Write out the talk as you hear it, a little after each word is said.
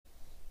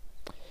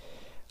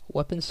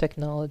Weapons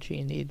technology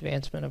and the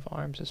advancement of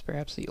arms is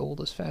perhaps the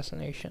oldest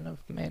fascination of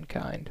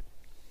mankind.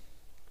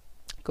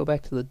 Go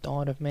back to the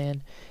dawn of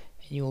man,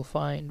 and you will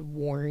find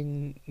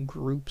warring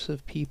groups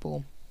of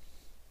people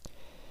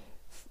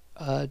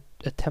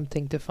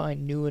attempting to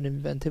find new and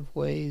inventive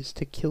ways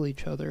to kill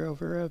each other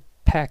over a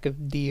pack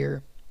of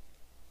deer.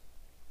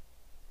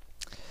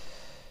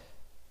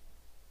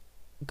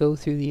 Go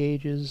through the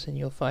ages, and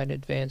you'll find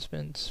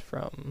advancements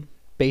from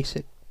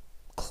basic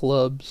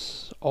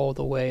clubs all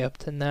the way up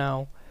to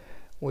now,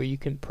 where you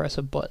can press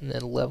a button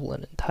and level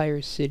an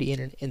entire city in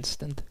an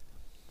instant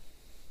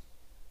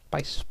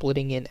by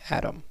splitting an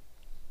atom.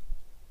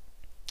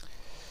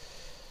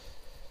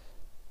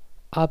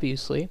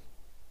 Obviously,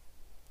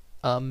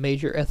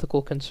 major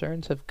ethical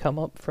concerns have come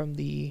up from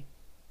the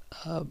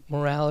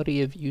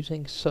morality of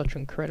using such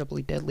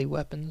incredibly deadly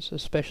weapons,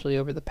 especially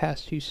over the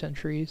past 2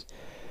 centuries,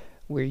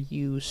 where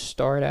you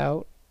start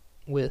out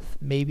with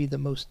maybe the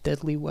most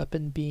deadly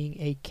weapon being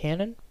a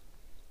cannon,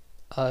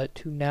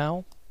 to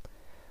now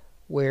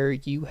where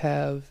you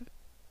have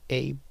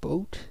a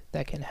boat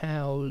that can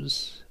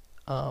house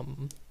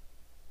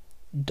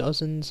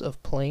dozens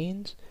of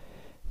planes,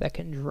 that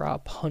can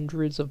drop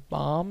hundreds of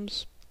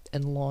bombs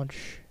and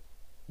launch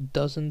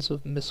dozens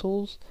of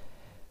missiles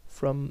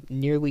from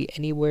nearly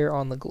anywhere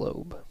on the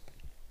globe.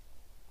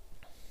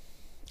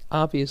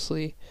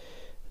 Obviously,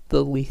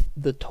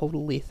 the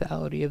total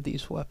lethality of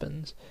these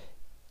weapons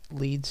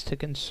leads to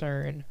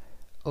concern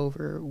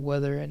over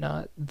whether or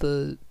not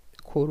the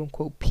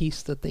quote-unquote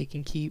peace that they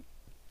can keep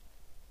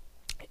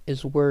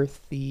is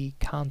worth the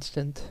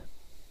constant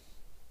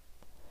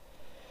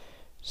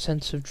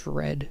sense of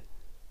dread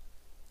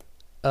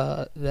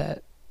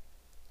that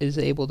is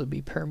able to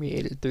be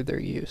permeated through their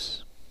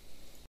use.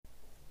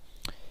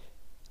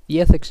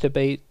 The ethics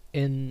debate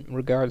in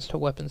regards to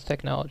weapons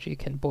technology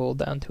can boil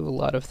down to a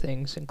lot of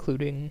things,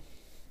 including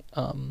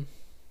the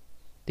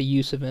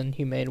use of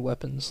inhumane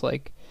weapons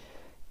like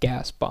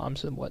gas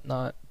bombs and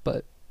whatnot,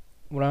 but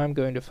what I'm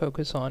going to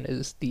focus on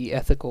is the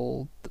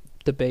ethical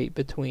debate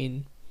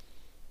between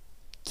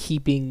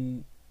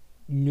keeping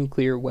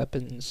nuclear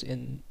weapons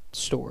in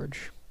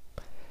storage.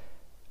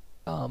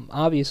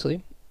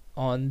 Obviously,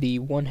 on the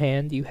one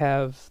hand, you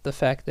have the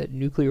fact that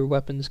nuclear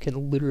weapons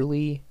can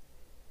literally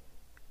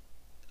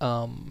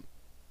end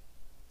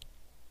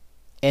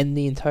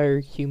the entire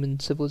human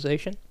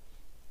civilization.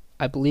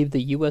 I believe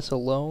the US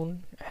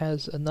alone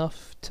has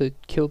enough to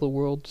kill the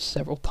world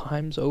several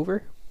times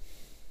over.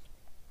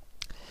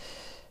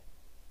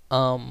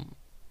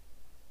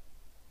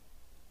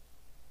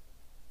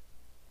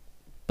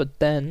 But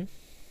then,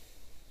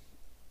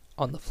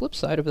 on the flip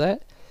side of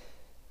that,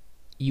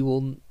 you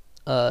will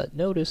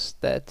notice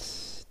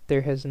that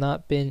there has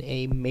not been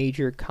a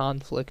major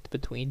conflict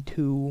between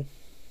two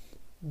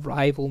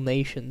rival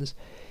nations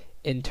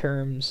in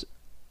terms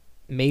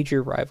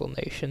major rival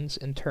nations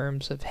in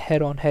terms of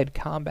head-on-head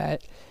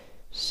combat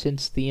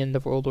since the end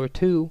of World War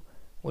II,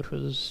 which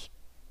was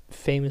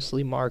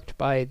famously marked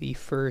by the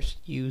first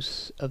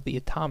use of the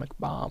atomic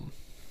bomb.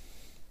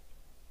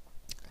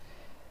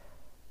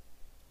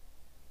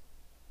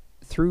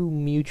 Through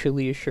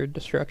mutually assured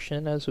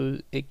destruction, as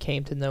it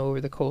came to know over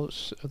the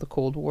course of the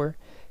Cold War,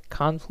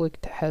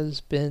 conflict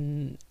has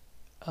been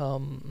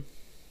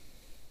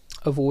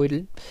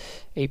avoided.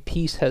 A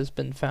peace has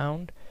been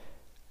found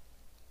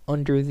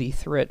under the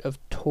threat of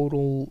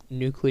total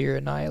nuclear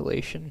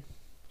annihilation.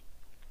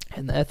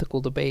 And the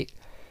ethical debate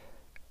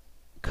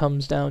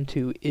comes down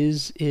to,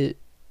 is it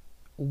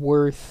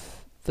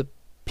worth the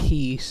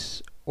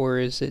peace, or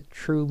is it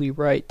truly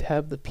right to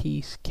have the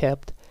peace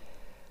kept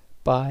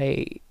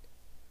by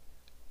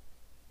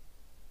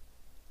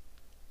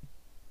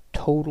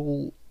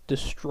total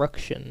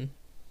destruction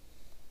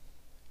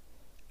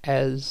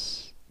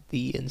as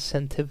the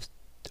incentive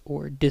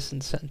or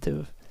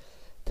disincentive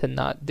to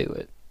not do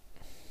it,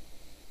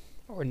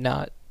 or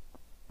not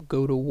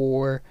go to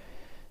war,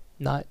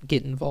 not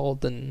get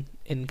involved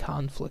in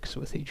conflicts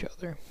with each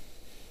other.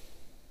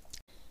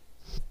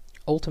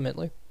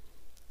 Ultimately,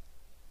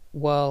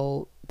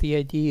 while the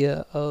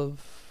idea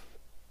of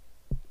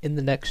in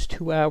the next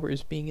 2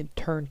 hours being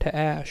turned to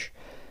ash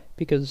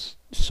because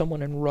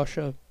someone in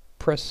Russia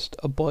pressed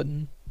a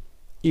button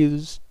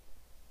is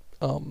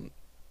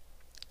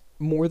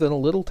more than a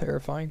little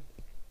terrifying,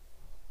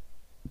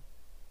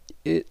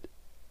 it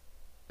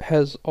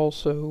has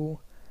also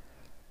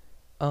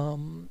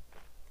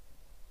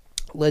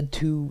led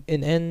to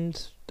an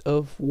end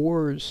of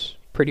wars,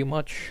 pretty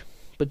much,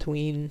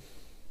 between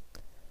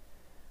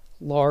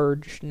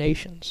large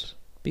nations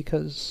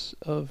because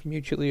of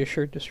mutually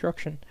assured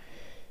destruction.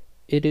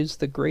 It is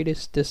the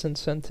greatest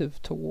disincentive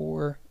to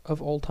war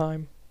of all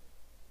time.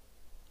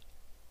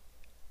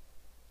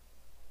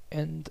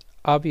 And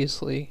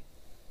obviously,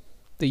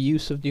 the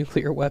use of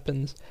nuclear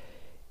weapons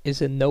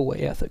is in no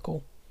way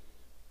ethical.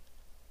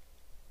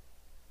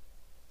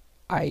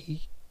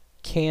 I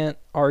can't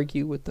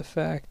argue with the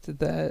fact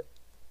that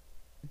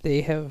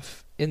they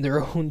have, in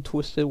their own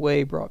twisted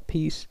way, brought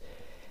peace,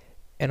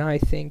 and I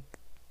think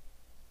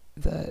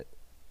that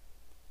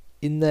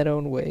in that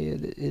own way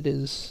it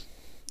is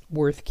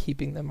worth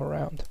keeping them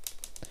around.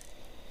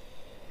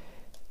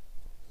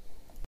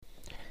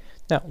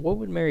 Now, what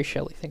would Mary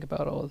Shelley think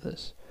about all of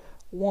this?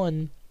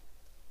 One,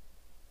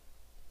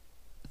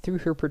 through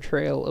her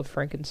portrayal of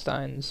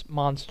Frankenstein's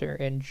monster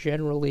and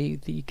generally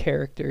the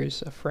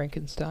characters of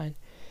Frankenstein,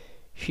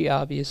 she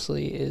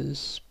obviously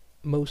is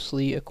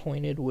mostly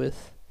acquainted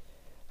with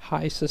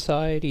high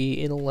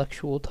society,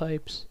 intellectual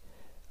types,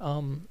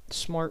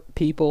 smart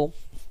people.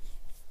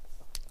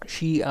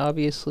 She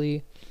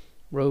obviously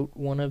wrote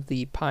one of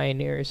the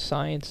pioneer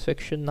science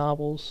fiction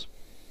novels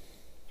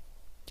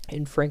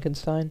in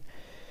Frankenstein,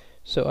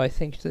 so I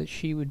think that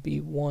she would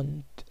be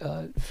one,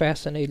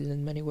 fascinated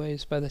in many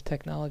ways by the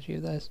technology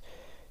of this.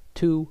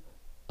 Two,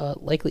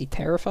 likely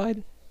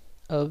terrified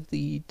of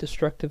the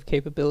destructive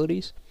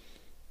capabilities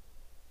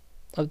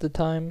of the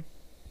time.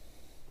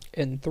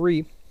 And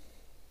three,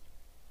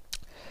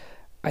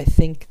 I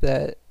think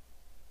that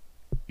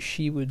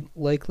she would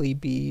likely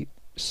be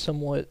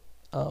somewhat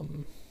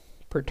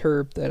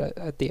perturbed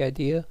at the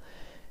idea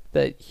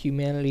that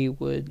humanity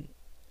would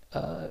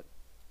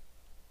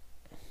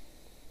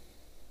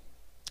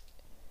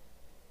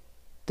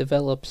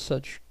develop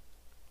such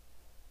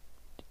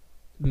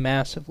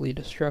massively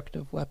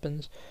destructive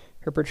weapons.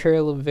 Her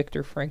portrayal of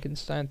Victor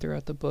Frankenstein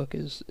throughout the book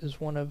is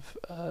one of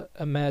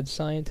a mad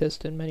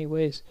scientist in many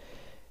ways,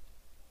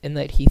 in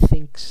that he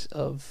thinks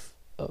of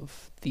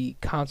the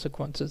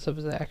consequences of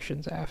his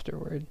actions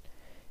afterward.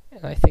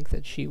 And I think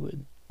that she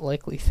would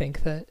likely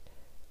think that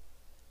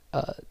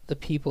the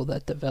people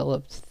that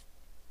developed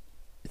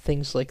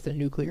things like the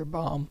nuclear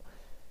bomb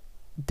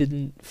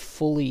didn't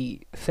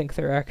fully think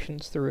their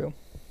actions through,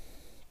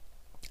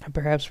 and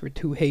perhaps were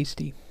too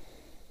hasty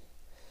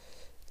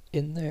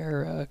in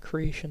their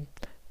creation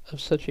of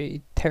such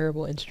a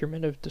terrible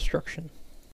instrument of destruction.